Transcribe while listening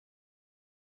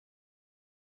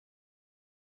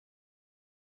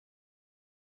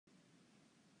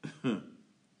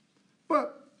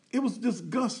But it was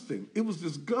disgusting. It was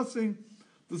disgusting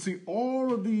to see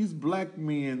all of these black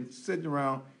men sitting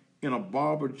around in a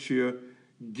barber chair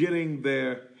getting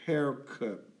their hair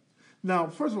cut. Now,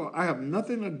 first of all, I have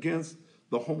nothing against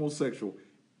the homosexual.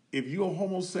 If you're a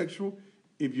homosexual,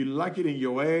 if you like it in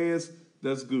your ass,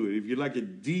 that's good. If you like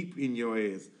it deep in your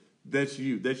ass, that's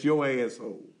you. That's your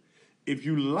asshole. If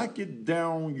you like it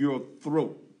down your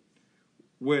throat,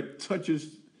 where it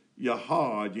touches your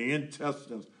heart, your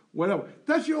intestines, whatever,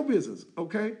 that's your business,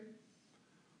 okay?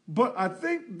 But I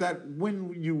think that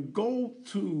when you go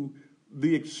to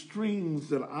the extremes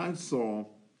that I saw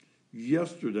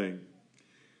yesterday,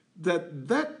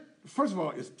 that first of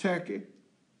all is tacky.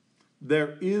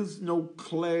 There is no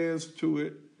class to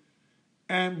it.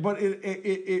 But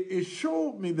it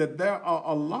showed me that there are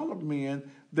a lot of men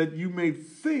that you may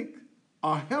think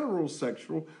are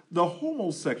heterosexual, the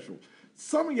homosexual.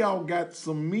 Some of y'all got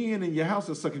some men in your house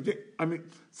that sucking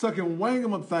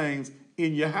wangama things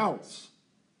in your house.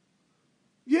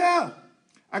 Yeah.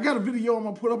 I got a video I'm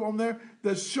gonna put up on there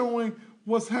that's showing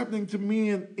what's happening to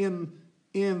men in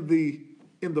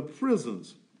the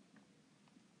prisons.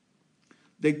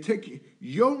 They take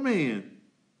your man,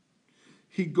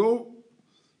 he go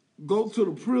to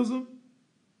the prison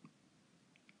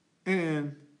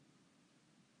and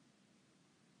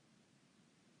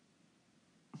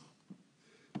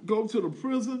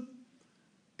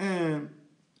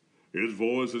his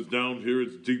voice is down here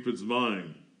as deep as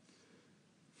mine.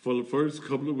 For the first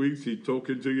couple of weeks, he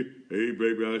talking to you, hey,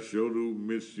 baby, I sure do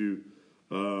miss you.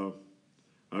 I'll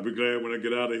be glad when I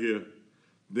get out of here.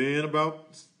 Then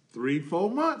about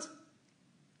 3-4 months,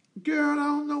 girl, I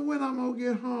don't know when I'm going to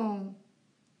get home.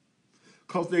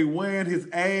 Because they wearing his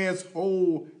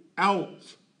asshole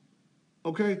out.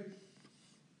 Okay?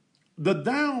 The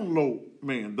download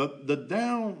man, the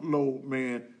download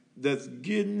man that's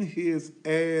getting his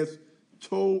ass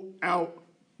towed out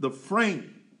the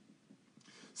frame.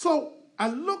 So I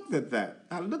looked at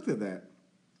that.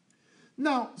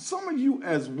 Now, some of you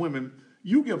as women,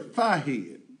 you get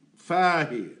firehead.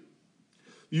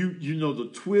 You know the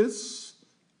twists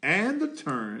and the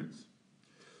turns.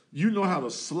 You know how to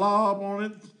slob on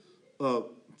it,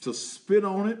 to spit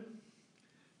on it,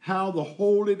 how to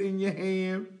hold it in your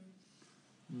hand,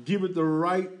 give it the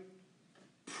right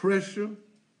pressure.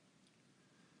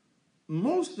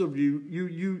 Most of you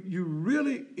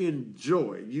really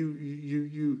enjoy.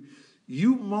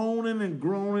 You moaning and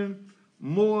groaning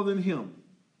more than him.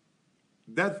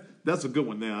 That's a good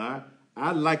one now.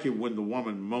 I like it when the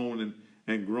woman moaning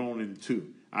and groaning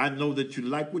too. I know that you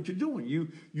like what you're doing. You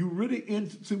really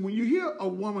into when you hear a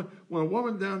woman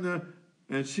down there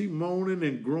and she moaning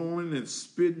and groaning and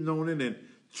spitting on it and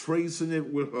tracing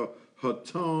it with her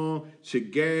tongue, she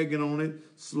gagging on it,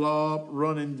 slob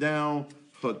running down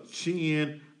her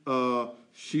chin,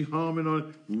 she humming on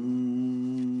it.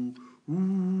 Ooh,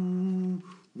 ooh,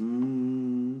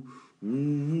 ooh,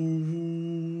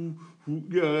 ooh.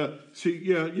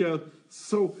 Yeah.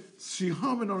 So she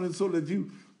humming on it so that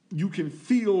you can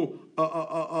feel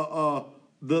the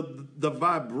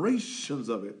vibrations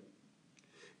of it.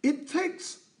 It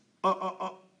takes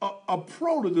a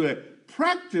pro to do that.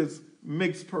 Practice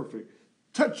makes perfect.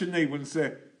 Touch your neighbor and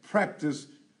say, practice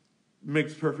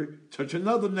makes perfect. Touch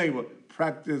another neighbor.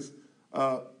 Practice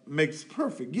makes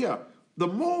perfect. Yeah. The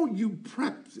more you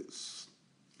practice,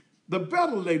 the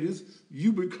better, ladies,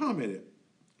 you become at it.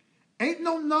 Ain't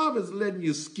no novice letting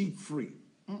you skeet free.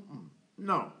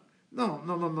 No.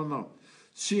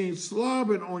 She ain't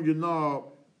slobbing on your knob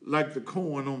like the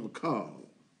corn on the cob.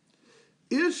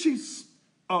 Is she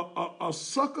a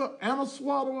sucker and a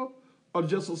swallower or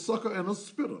just a sucker and a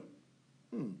spitter?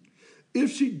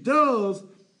 If she does,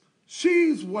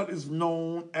 she's what is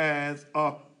known as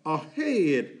a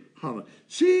head hunter.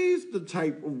 She's the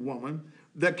type of woman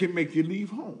that can make you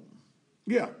leave home.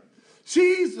 Yeah.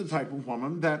 She's the type of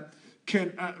woman that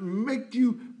can make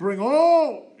you bring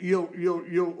all your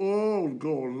oh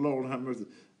God, Lord have mercy,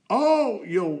 all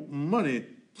your money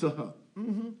to her.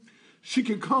 She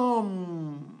can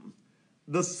calm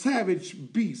the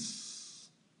savage beast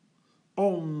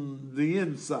on the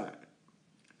inside.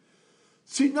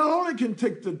 She not only can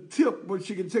take the tip, but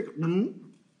she can take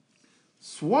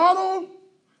swaddle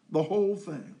the whole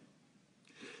thing.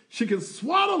 She can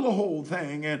swaddle the whole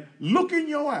thing and look in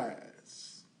your eyes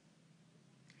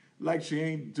like she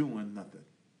ain't doing nothing.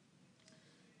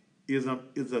 Is I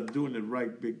doing it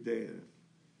right, Big Dad?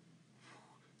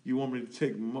 You want me to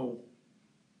take more?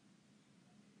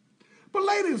 But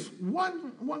ladies,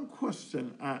 one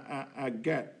question I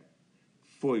got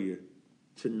for you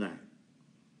tonight.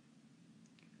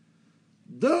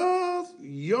 Does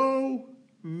your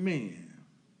man.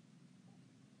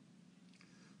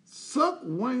 Suck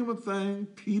Wayne thing,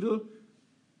 Peter,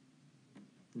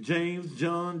 James,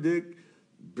 John, Dick,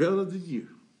 better than you.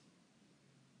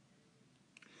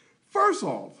 First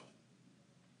off,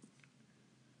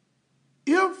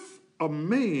 if a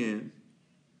man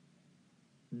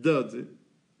does it,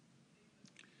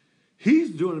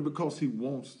 he's doing it because he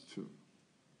wants to.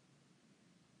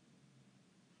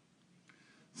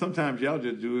 Sometimes y'all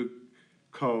just do it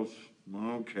because,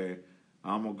 okay,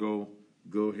 I'm going to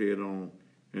go ahead on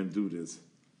and do this.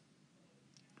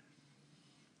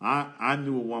 I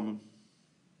knew a woman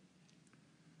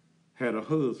had a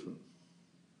husband.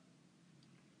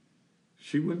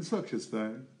 She wouldn't suck his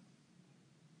thing.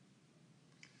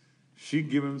 She'd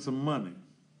give him some money.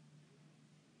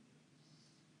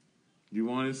 You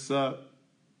want it sucked?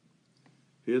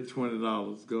 Here's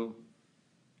 $20. Go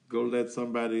let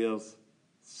somebody else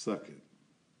suck it.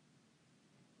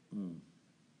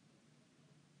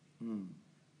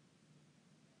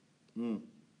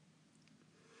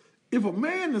 If a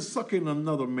man is sucking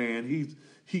another man,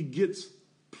 he gets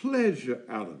pleasure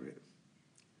out of it.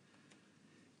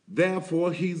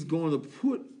 Therefore, he's going to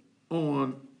put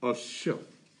on a show.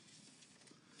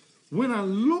 When I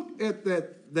look at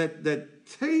that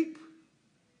tape,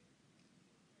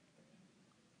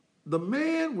 the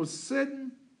man was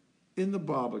sitting in the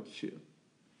barber chair.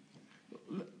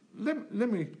 Let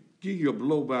me give you a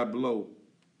blow by blow.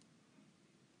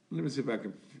 Let me see if I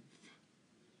can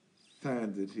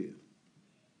find it here.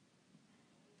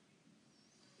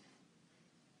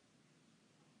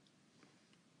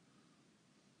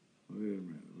 Wait a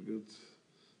minute. We go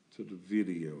to the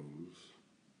videos.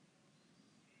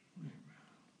 Wait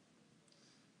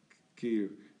a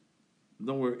minute.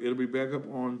 Don't worry, it'll be back up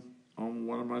on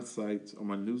one of my sites, on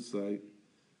my new site,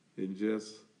 in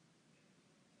just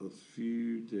a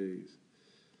few days.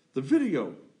 The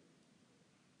video,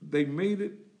 they made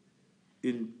it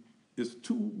it's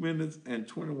 2 minutes and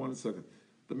 21 seconds.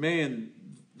 The man,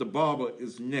 the barber,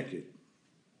 is naked.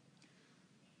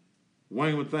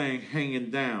 Wang thing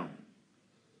hanging down.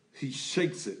 He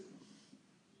shakes it.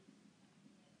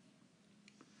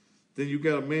 Then you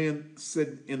got a man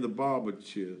sitting in the barber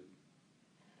chair.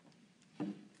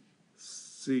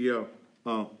 See,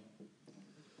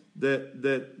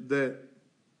 that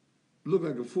look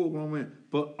like a full-grown man.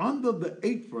 But under the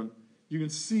apron, you can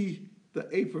see the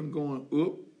apron going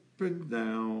up and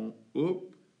down, up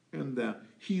and down.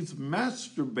 He's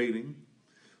masturbating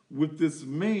with this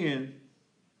man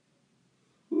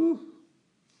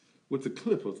with the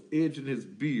clippers edging his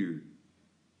beard.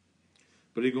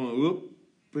 But they're going up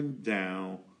and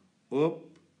down, up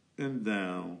and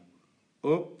down,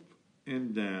 up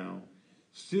and down.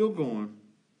 Still going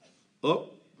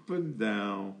up and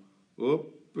down, up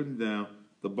and down.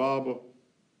 The barber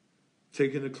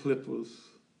taking the clippers,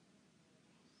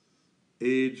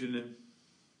 edging him.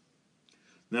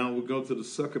 Now we go to the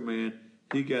sucker man.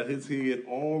 He got his head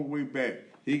all the way back.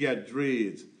 He got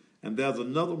dreads. And there's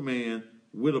another man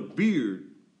with a beard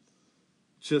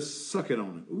just sucking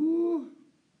on it. Ooh.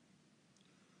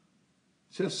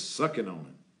 Just sucking on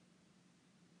it.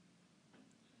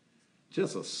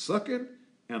 Just a sucking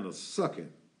and a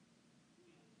sucking.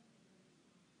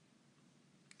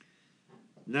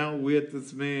 Now we're at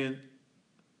this man.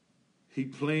 He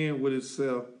playing with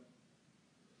himself.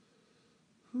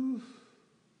 Whew.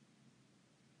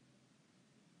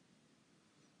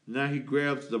 Now he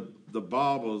grabs the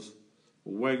barber's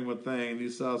wagging thing and he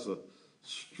starts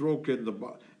stroking the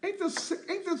barber. Ain't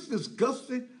this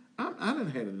disgusting? I done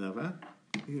had enough, huh?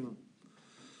 You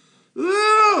know.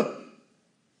 Ugh!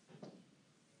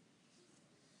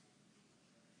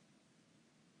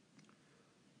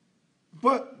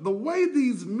 But the way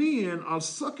these men are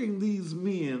sucking these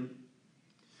men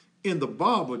in the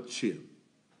barber chair,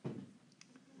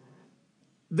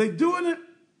 they're doing it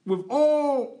with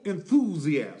all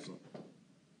enthusiasm.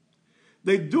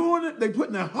 They're doing it, they're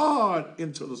putting their heart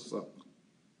into the suck.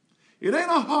 It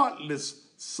ain't a heartless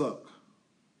suck.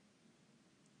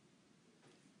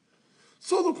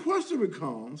 So the question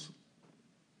becomes,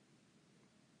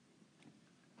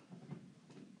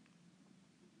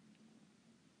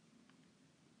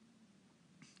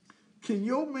 can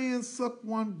your man suck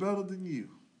one better than you?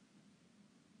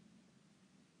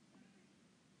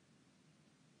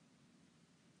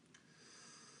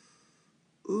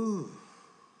 Ugh.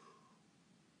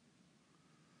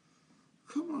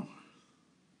 Come on.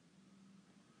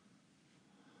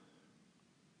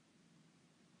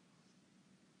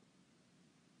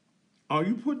 Are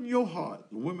you putting your heart,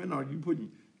 women, are you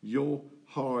putting your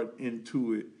heart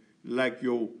into it like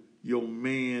your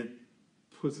man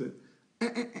puts it?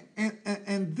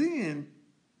 And then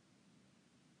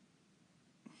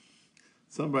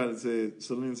Somebody said,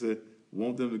 Celine said,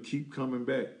 want them to keep coming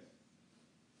back.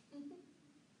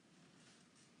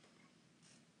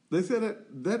 They said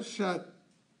that shot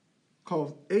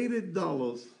cost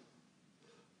 $80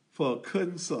 for a cut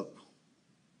and suck.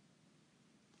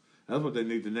 That's what they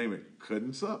need to name it, cut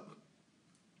and suck.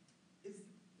 It's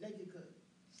naked cut.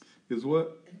 It's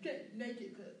what?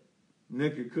 Naked cut.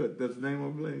 Naked cut. That's the name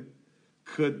of the place.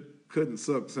 Cut and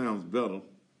suck sounds better.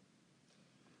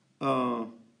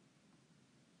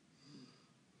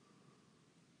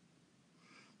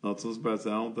 Now, somebody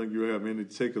said, I don't think you have any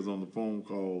takers on the phone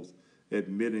calls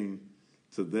admitting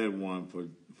to that one for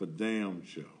damn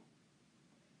sure.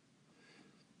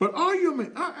 But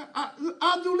argument,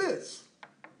 I'll do this.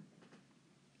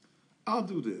 I'll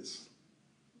do this.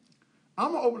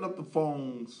 I'm going to open up the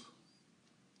phones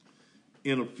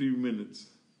in a few minutes.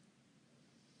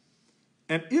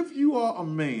 And if you are a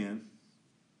man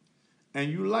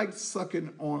and you like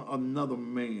sucking on another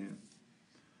man,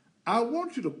 I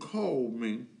want you to call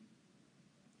me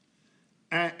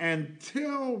and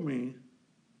tell me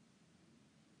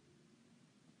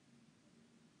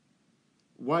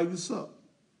why you suck,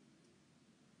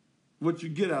 what you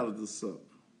get out of the suck.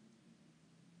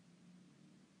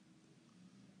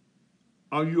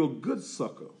 Are you a good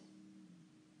sucker?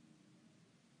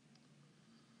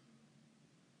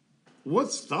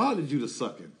 What started you to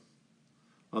sucking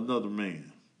another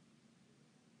man?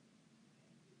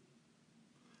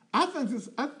 I think this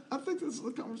is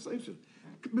a conversation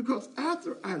because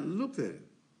after I looked at it,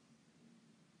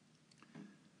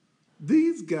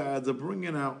 these guys are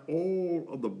bringing out all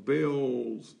of the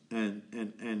bells and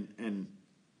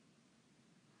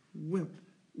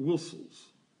whistles.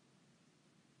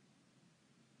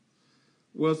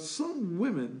 Well, some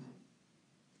women,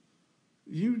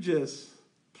 you just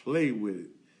play with it.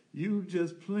 You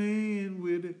just playing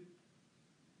with it.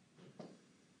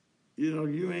 You know,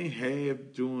 you ain't half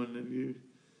doing it.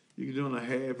 You're doing a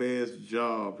half-ass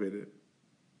job at it.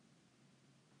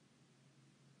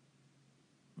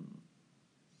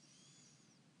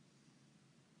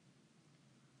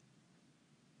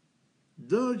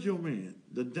 Does your man,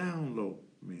 the down low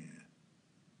man,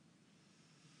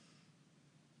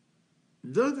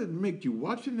 does it make you,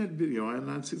 watching that video,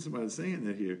 and I see somebody saying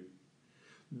that here,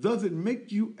 does it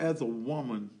make you as a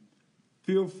woman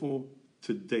fearful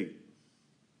to date?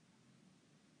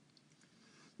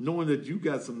 Knowing that you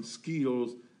got some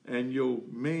skills and your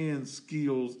man's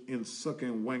skills in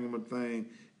sucking wanging thing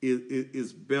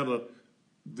is better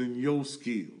than your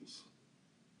skills.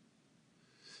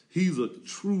 He's a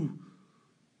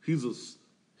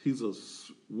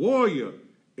warrior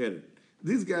at it.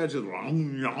 These guys just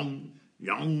young,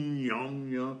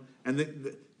 and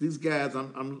these guys,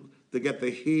 they got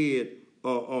their head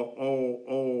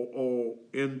all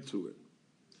into it.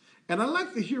 And I'd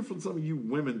like to hear from some of you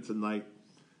women tonight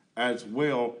as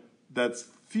well that's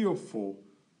fearful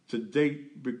to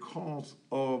date because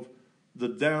of the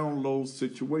down low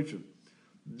situation.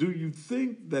 Do you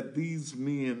think that these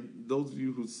men, those of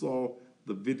you who saw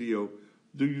the video,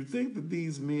 do you think that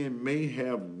these men may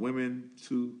have women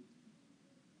too?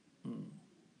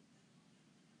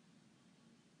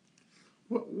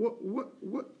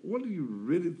 What do you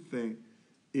really think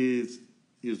is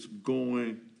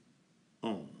going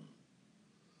on?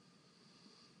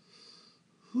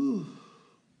 Whew.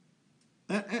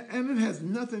 And it has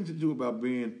nothing to do about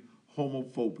being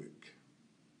homophobic.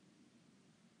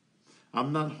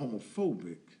 I'm not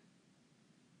homophobic.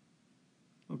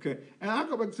 Okay? And I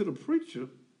go back to the preacher.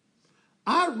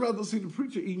 I'd rather see the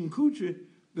preacher eating coochie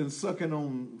than sucking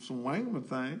on some wangman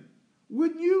thing.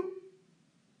 Wouldn't you?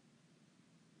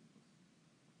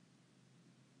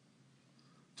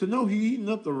 To know he eating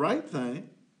up the right thing.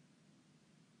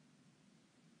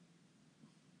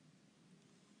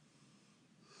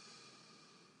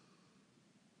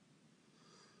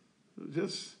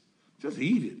 Just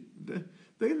eat it.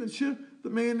 They in the chip, the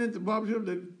man at the barbershop,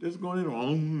 they just going in,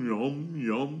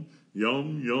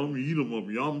 yum, eat them up,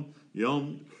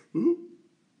 yum. Ooh.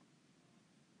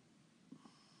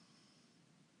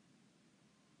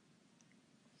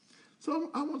 So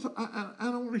I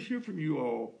don't want to hear from you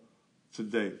all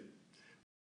today.